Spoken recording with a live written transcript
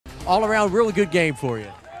all around really good game for you.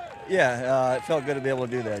 Yeah, it felt good to be able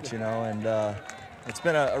to do that, and it's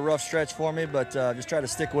been a rough stretch for me, but just try to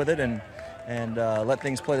stick with it and let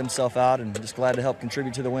things play themselves out, and just glad to help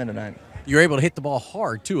contribute to the win tonight. You're able to hit the ball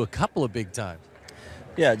hard too, a couple of big times.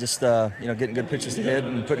 Yeah, just getting good pitches to hit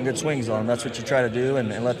and putting good swings on them. That's what you try to do,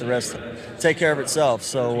 and let the rest take care of itself.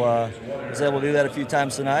 So I was able to do that a few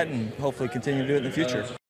times tonight, and hopefully continue to do it in the future.